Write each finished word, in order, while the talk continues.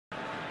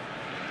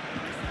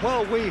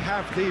Well, we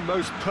have the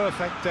most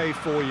perfect day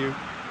for you.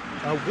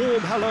 A warm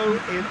hello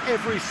in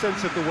every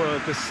sense of the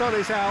word. The sun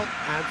is out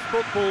and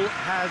football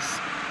has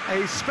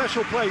a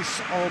special place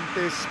on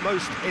this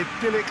most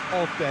idyllic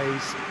of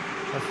days.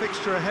 A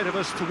fixture ahead of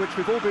us to which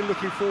we've all been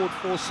looking forward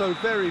for so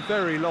very,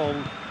 very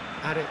long,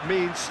 and it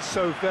means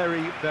so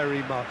very,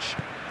 very much.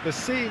 The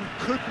scene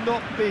could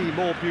not be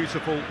more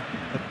beautiful.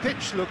 The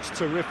pitch looks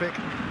terrific,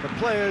 the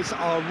players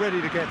are ready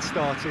to get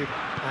started,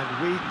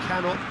 and we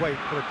cannot wait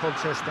for the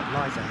contest that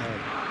lies ahead.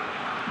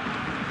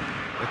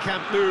 The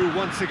Camp Nou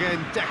once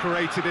again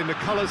decorated in the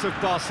colours of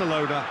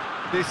Barcelona.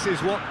 This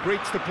is what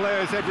greets the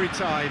players every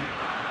time.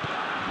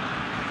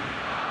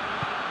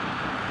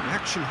 The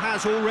action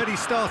has already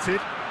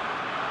started.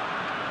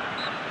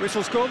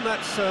 Whistle's gone,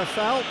 that's a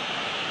foul.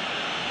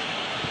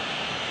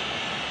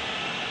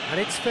 And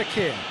it's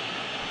Fekir.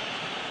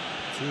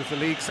 Two of the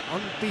league's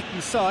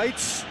unbeaten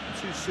sides.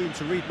 Too soon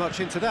to read much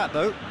into that,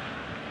 though.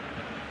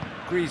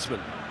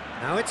 Griezmann.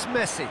 Now it's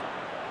Messi.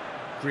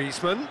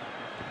 Griezmann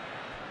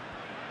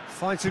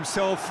finds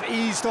himself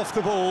eased off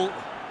the ball.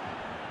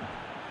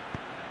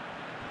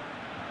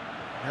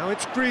 Now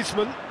it's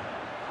Griezmann.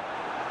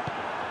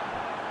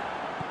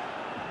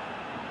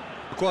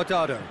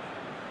 Guardado.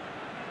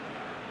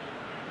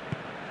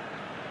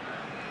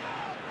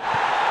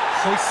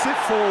 Hoists it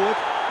forward.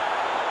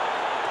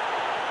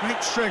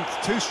 Great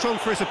strength, too strong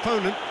for his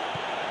opponent.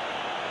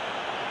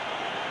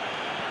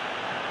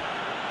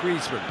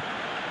 Griezmann.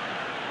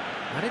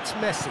 And it's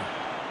Messi.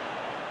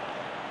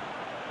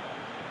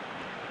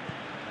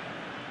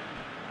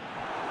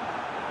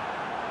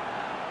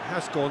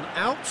 Has gone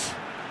out.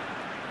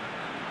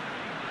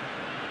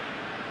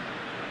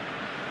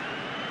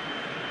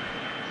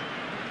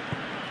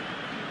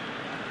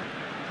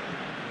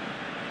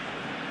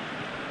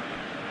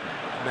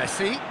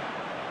 Messi.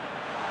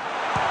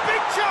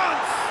 Big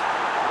chance!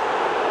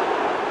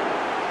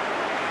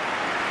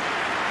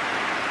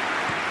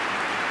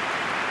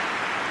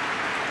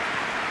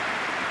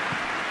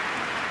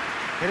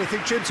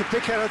 Anything, Jim, to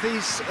pick out of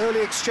these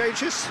early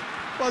exchanges?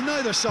 Well,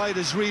 neither side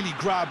has really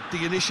grabbed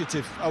the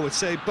initiative, I would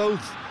say.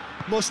 Both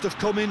must have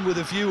come in with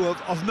a view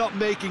of not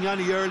making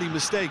any early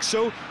mistakes.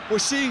 So we're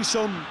seeing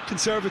some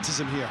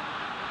conservatism here.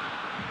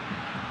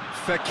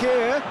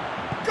 Fekir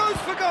goes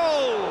for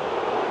goal!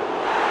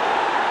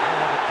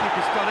 Oh, the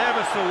keeper's done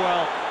ever so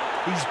well.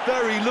 He's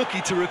very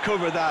lucky to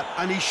recover that,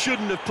 and he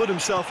shouldn't have put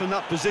himself in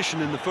that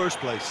position in the first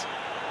place.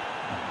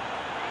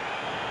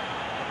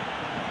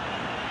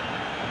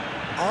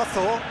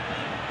 Arthur,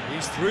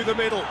 he's through the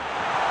middle.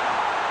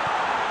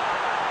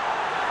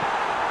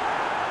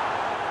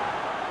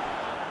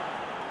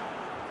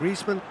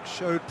 Griezmann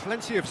showed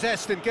plenty of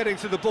zest in getting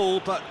to the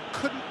ball, but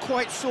couldn't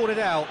quite sort it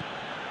out.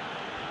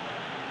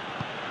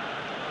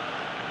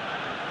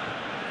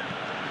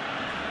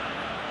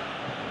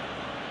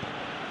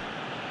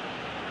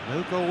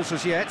 No goals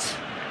as yet.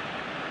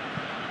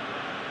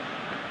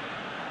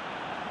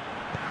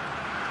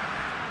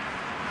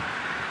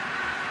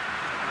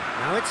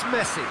 Now it's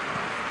Messi.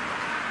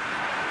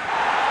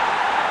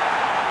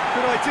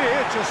 Good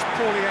idea, just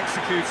poorly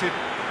executed.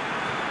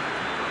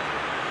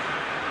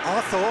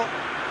 Arthur.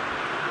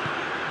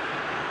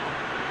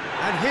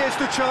 And here's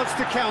the chance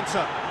to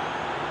counter.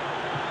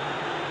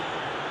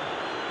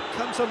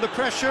 Comes under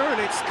pressure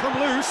and it's come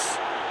loose.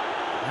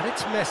 And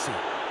it's Messi.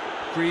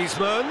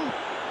 Griezmann.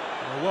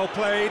 Oh, well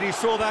played, he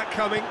saw that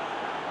coming.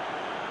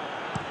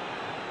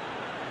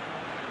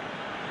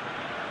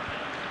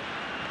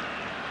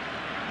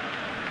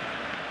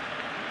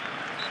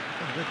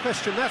 No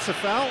question, that's a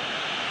foul.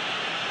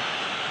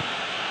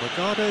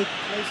 Guardado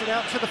plays it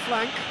out to the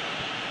flank.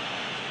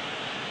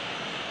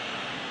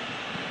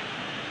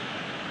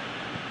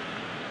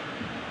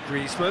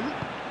 Griezmann.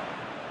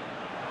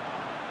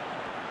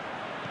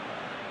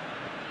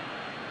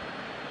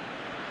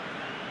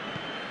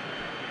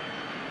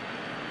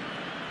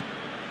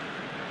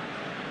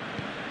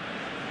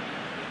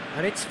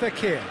 And it's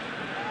Fekir.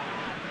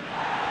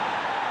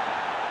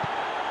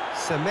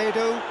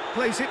 Semedo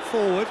plays it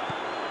forward.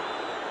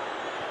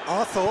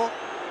 Arthur. Well,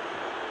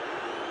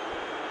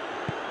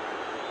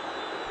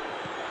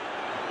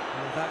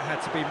 that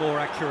had to be more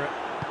accurate.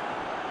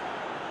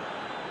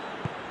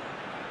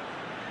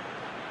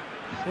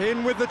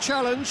 In with the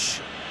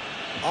challenge.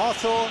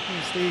 Arthur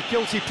is the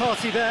guilty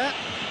party there.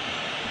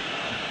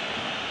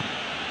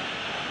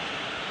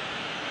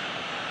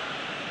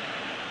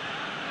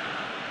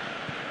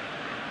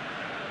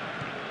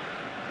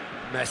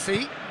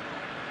 Messi.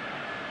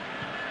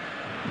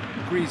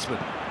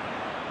 Griezmann.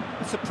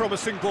 It's a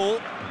promising ball.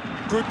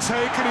 Good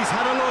take, and he's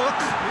had a look.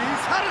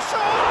 He's had a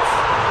shot!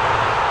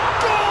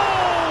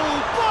 Goal!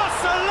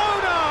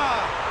 Barcelona!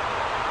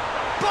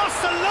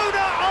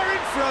 Barcelona are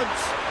in front!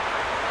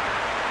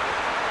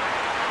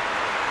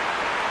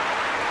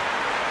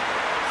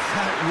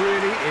 That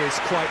really is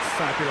quite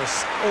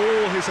fabulous.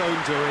 All his own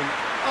doing.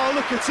 Oh,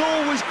 look, it's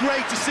always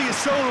great to see a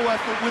solo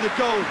effort with a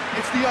goal.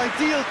 It's the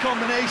ideal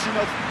combination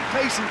of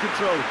pace and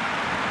control.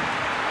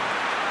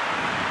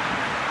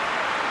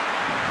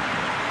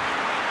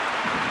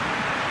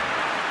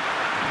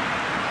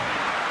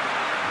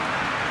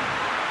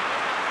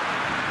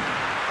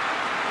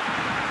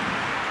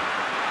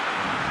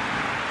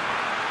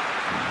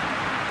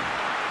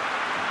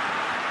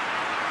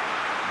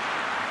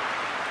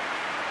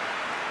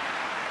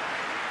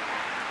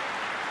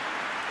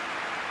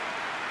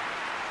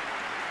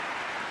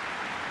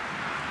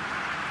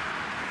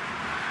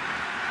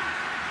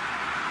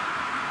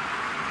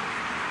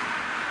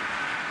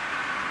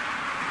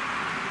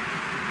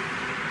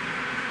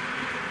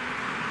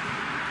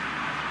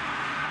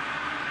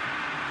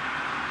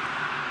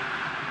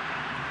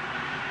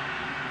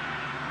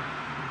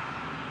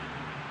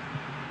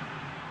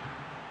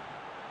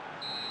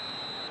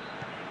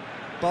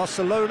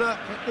 Barcelona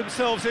get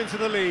themselves into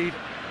the lead.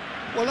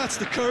 Well, that's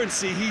the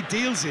currency he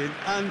deals in,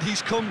 and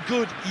he's come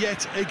good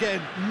yet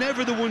again.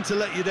 Never the one to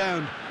let you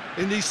down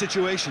in these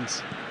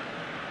situations.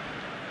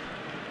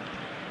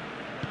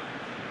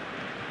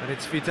 And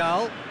it's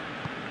Vidal.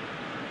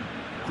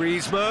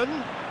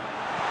 Griezmann.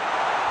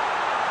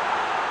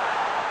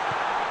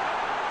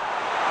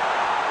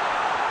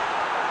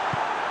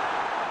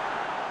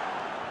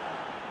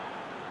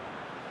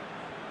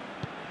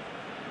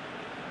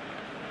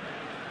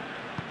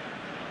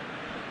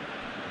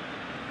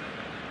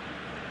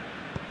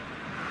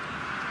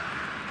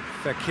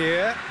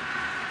 Fekir.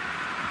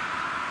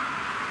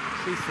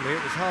 Truthfully,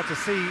 it was hard to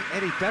see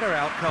any better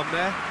outcome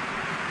there.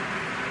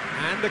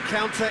 And the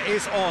counter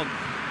is on.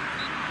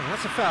 Well,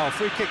 that's a foul.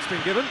 Free kick's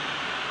been given.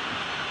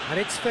 And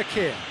it's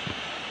Fekir.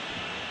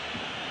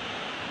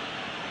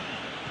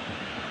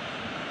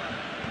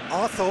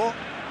 Arthur.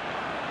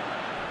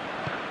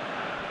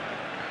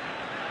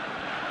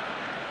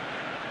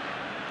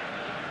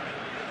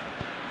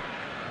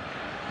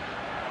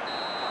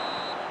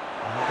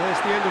 And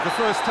there's the end of the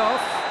first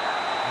half.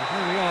 And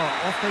there we are,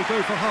 off they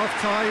go for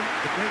half-time.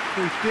 The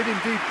breakthrough did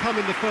indeed come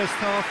in the first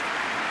half,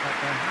 but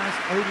there has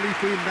only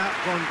been that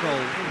one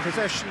goal in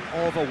possession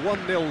of a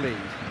 1-0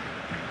 lead.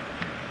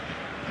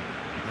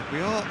 And we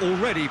are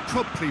already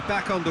promptly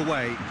back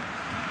underway.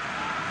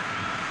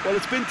 Well,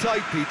 it's been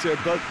tight, Peter,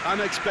 but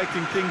I'm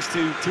expecting things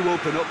to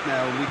open up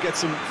now and we get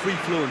some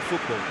free-flowing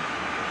football.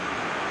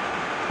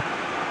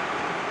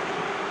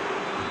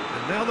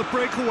 And now the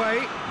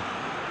breakaway.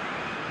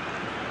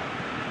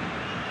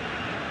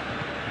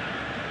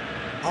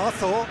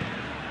 Arthur.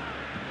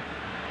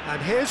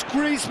 And here's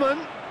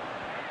Griezmann.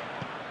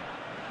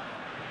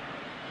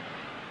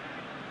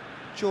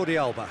 Jordi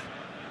Alba.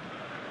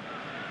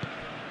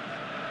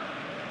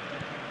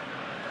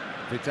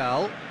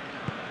 Vidal.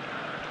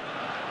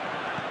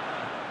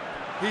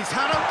 He's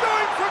had him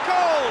going for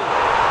goal!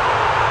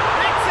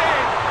 It's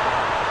in!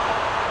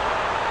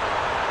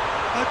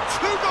 A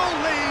 2-goal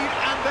lead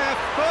and they're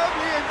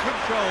firmly in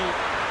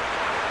control.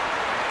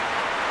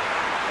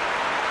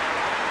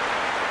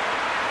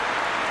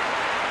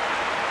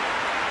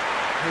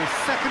 His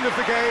second of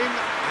the game,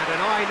 and an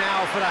eye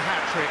now for the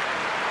hat-trick.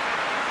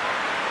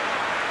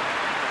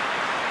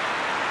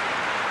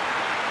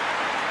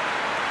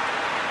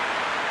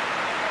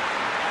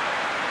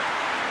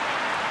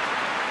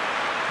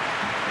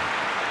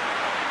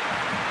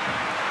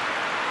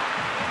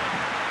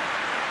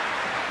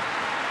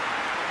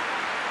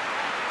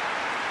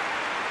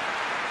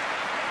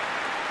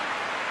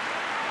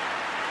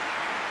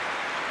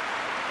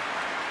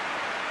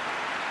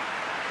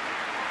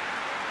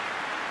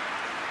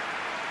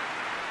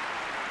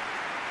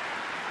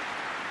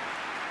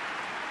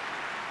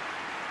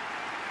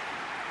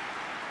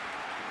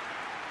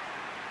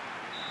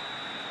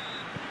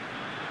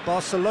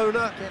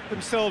 Barcelona get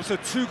themselves a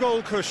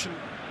 2-goal cushion.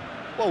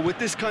 Well, with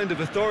this kind of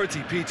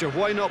authority, Peter,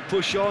 why not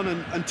push on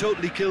and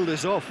totally kill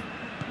this off?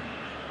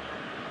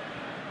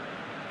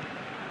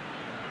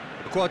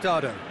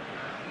 Guardado.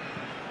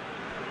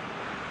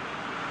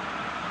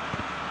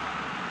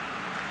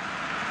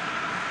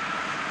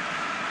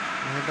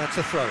 And that's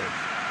a throw-in.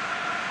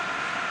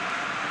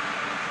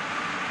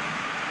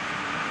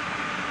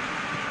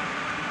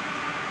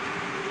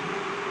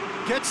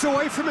 Gets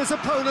away from his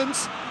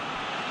opponents.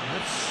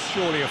 That's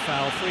surely a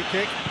foul. Free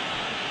kick.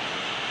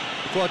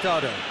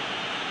 Guardado.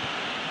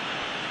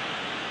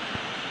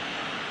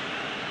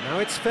 Now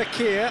it's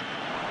Fekir.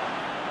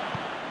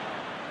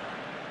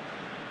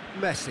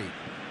 Messi.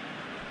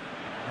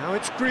 Now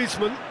it's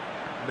Griezmann.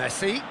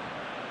 Messi.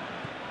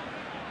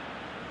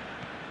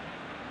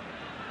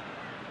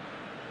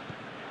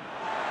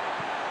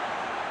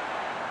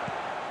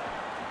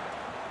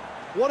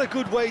 What a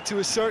good way to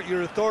assert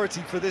your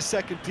authority for this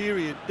second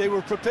period. They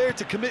were prepared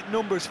to commit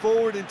numbers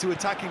forward into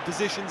attacking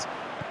positions,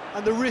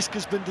 and the risk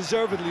has been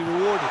deservedly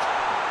rewarded.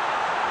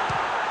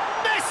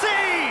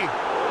 Messi!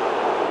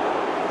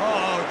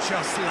 Oh,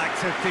 just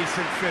lacked a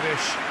decent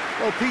finish.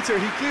 Well, Peter,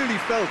 he clearly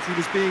felt he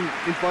was being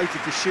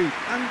invited to shoot,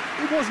 and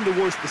it wasn't the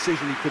worst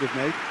decision he could have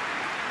made.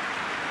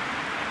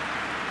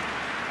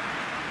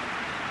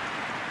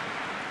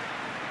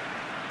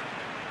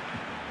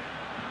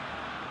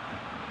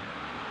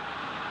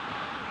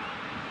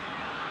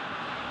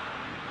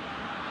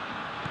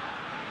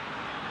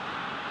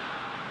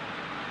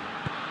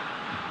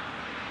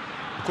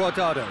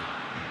 Guardado.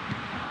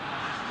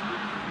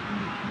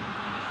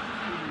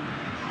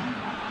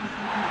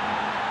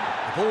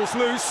 The ball's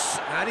loose,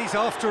 and he's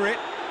after it.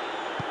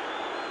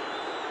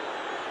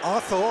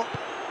 Arthur.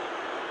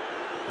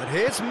 And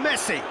here's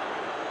Messi.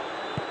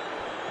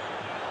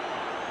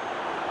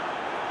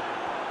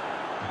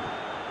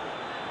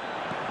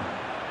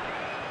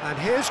 And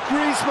here's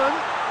Griezmann.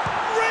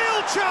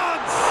 Real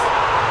chance!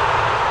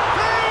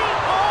 They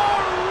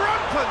are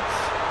rampant!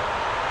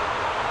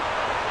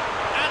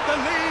 And the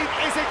lead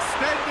is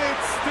extended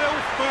still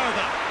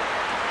further.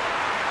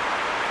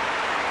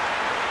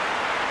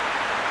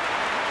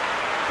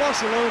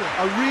 Barcelona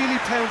are really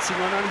pouncing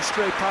on any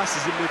stray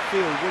passes in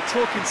midfield. We're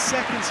talking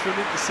seconds from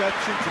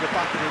interception to the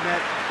back of the net.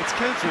 It's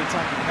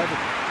counter-attacking heaven.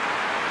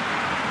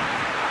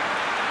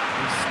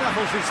 He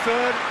snaffles his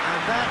third, and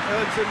that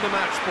earns him the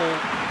match ball.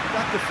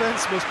 That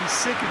defence must be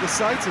sick of the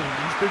sight of him.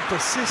 He's been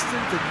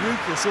persistent and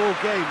ruthless all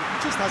game. He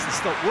just hasn't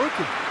stopped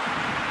working.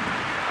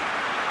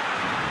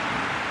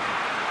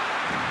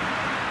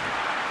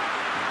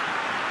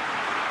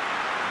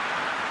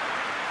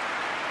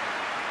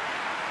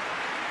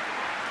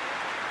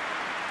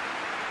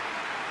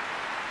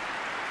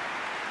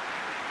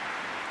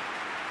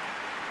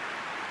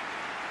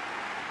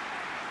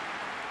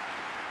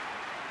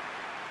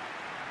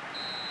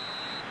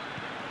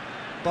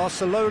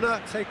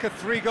 Barcelona take a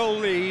 3-goal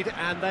lead,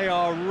 and they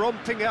are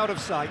romping out of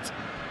sight.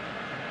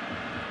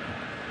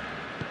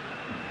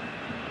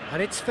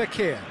 And it's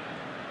Fekir.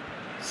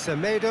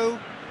 Semedo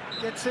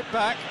gets it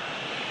back.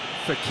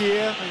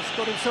 Fekir has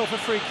got himself a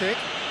free kick.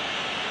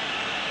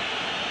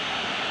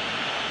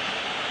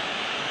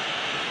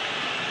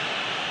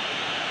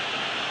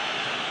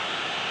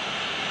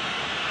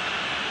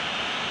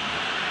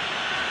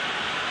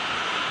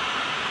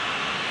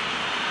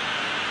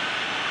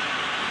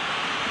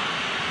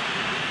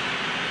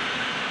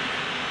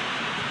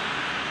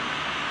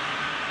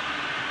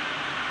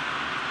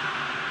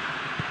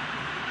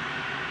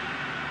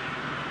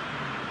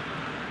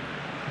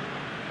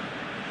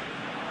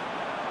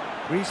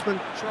 Griezmann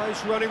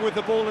tries running with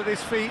the ball at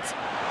his feet.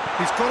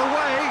 He's got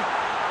away.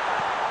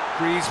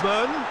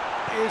 Griezmann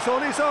is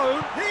on his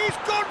own. He's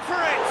gone for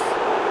it!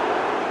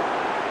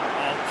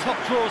 Oh,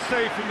 top draw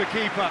save from the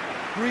keeper.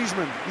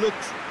 Griezmann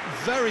looked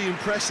very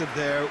impressive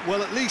there,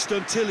 well, at least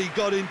until he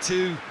got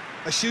into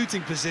a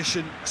shooting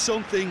position,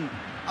 something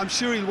I'm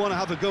sure he'll want to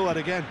have a go at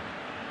again.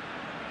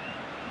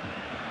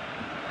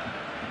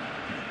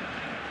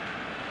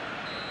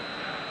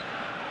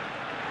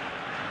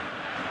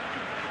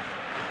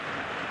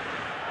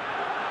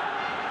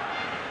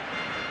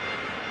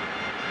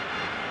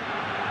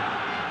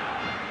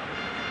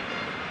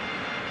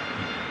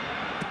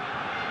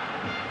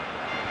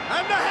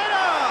 And the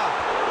header!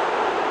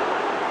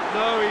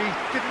 No, he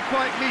didn't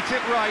quite meet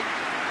it right.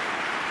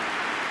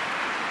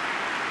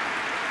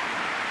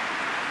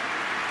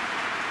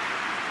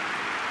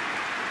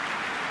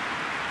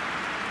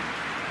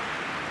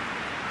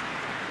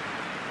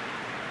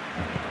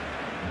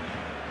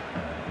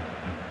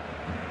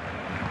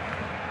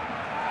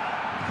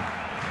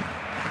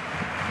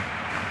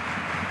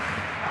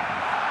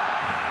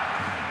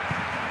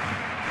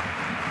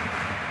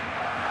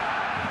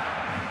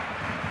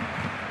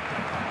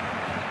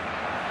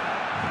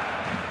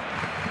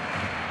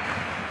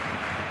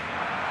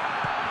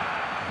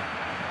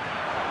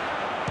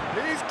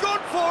 He's gone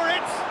for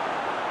it!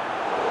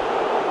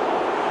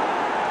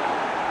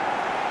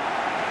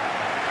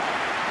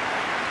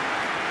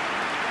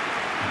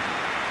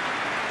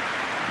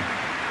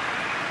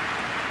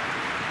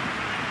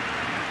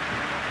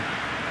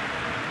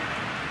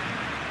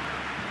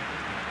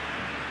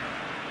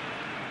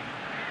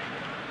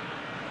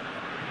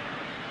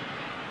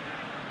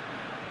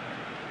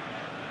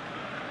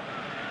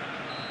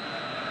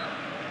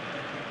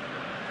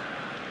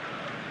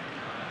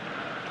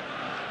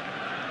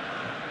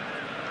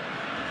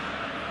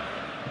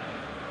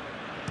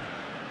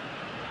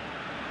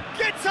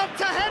 Gets up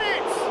to head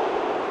it!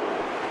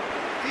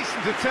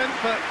 Decent attempt,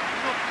 but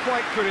not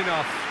quite good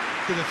enough.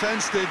 The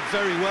defence did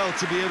very well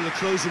to be able to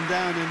close him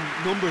down in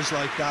numbers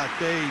like that.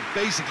 They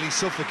basically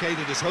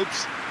suffocated his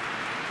hopes.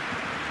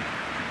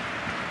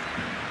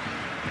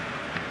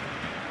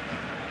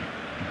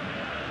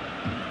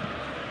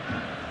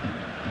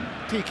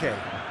 PK.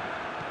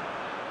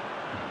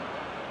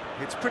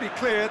 It's pretty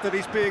clear that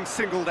he's being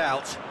singled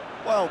out.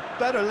 Well,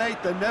 better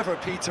late than never,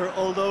 Peter,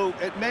 although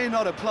it may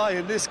not apply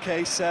in this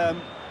case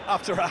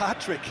after a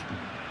hat-trick.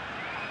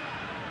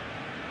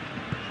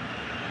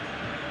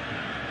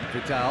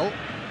 Vidal.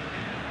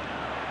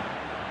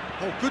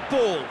 Oh, good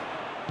ball.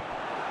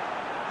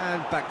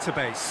 And back to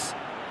base.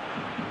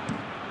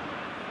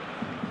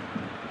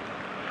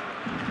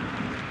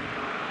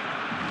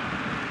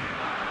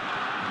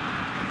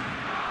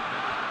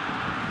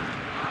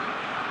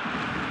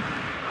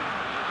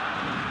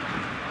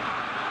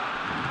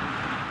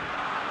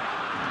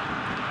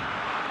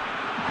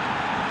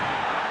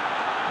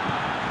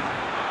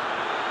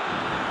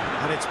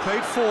 And it's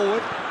played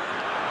forward.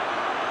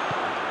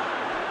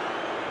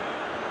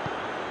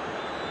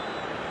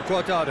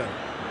 Guardado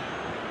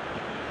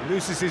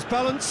loses his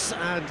balance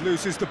and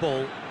loses the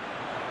ball.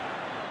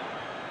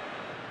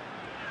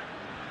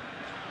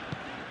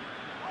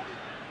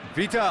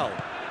 Vidal.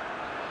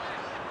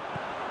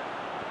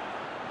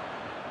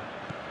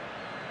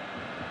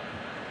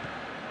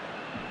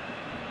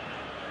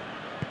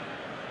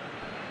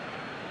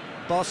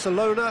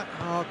 Barcelona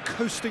are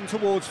coasting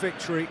towards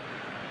victory.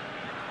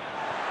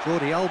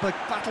 Jordi Alba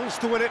battles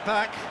to win it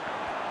back.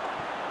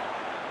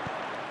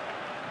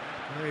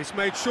 He's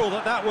made sure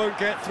that that won't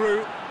get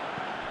through.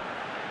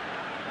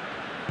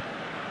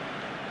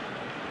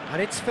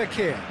 And it's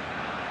Fekir.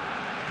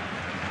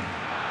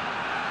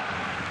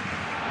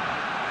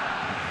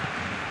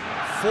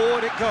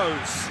 Forward it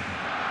goes.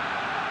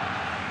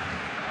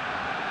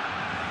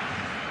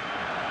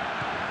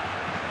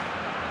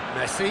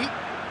 Messi.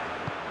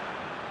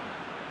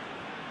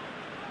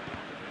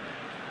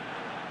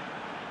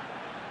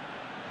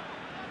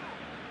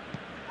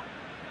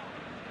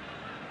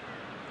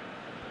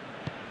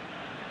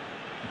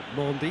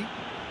 Mondi.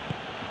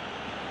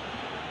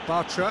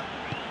 Bartra.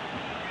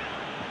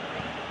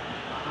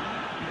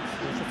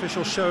 Fourth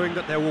official showing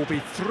that there will be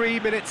 3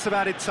 minutes of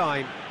added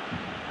time.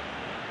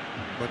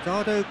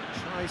 Guardado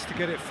tries to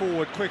get it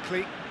forward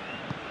quickly.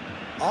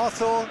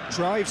 Arthur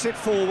drives it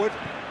forward.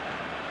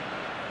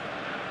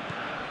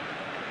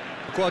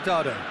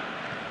 Guardado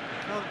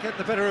can't get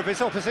the better of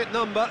his opposite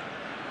number.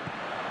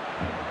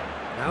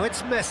 Now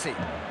it's Messi.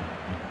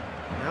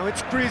 Now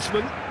it's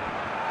Griezmann.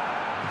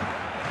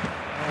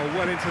 Oh,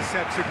 well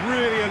intercepted,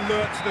 really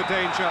alert to the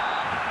danger.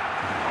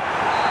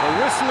 The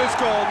whistle is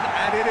gone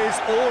and it is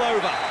all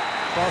over.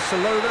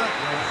 Barcelona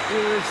are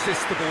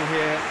irresistible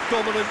here,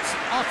 dominant,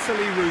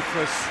 utterly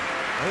ruthless.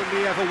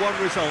 Only ever one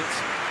result,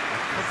 a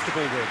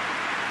comfortable win.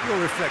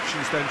 Your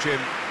reflections then, Jim?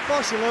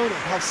 Barcelona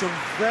have some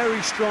very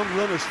strong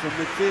runners from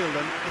midfield,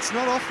 and it's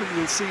not often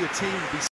you'll see a team be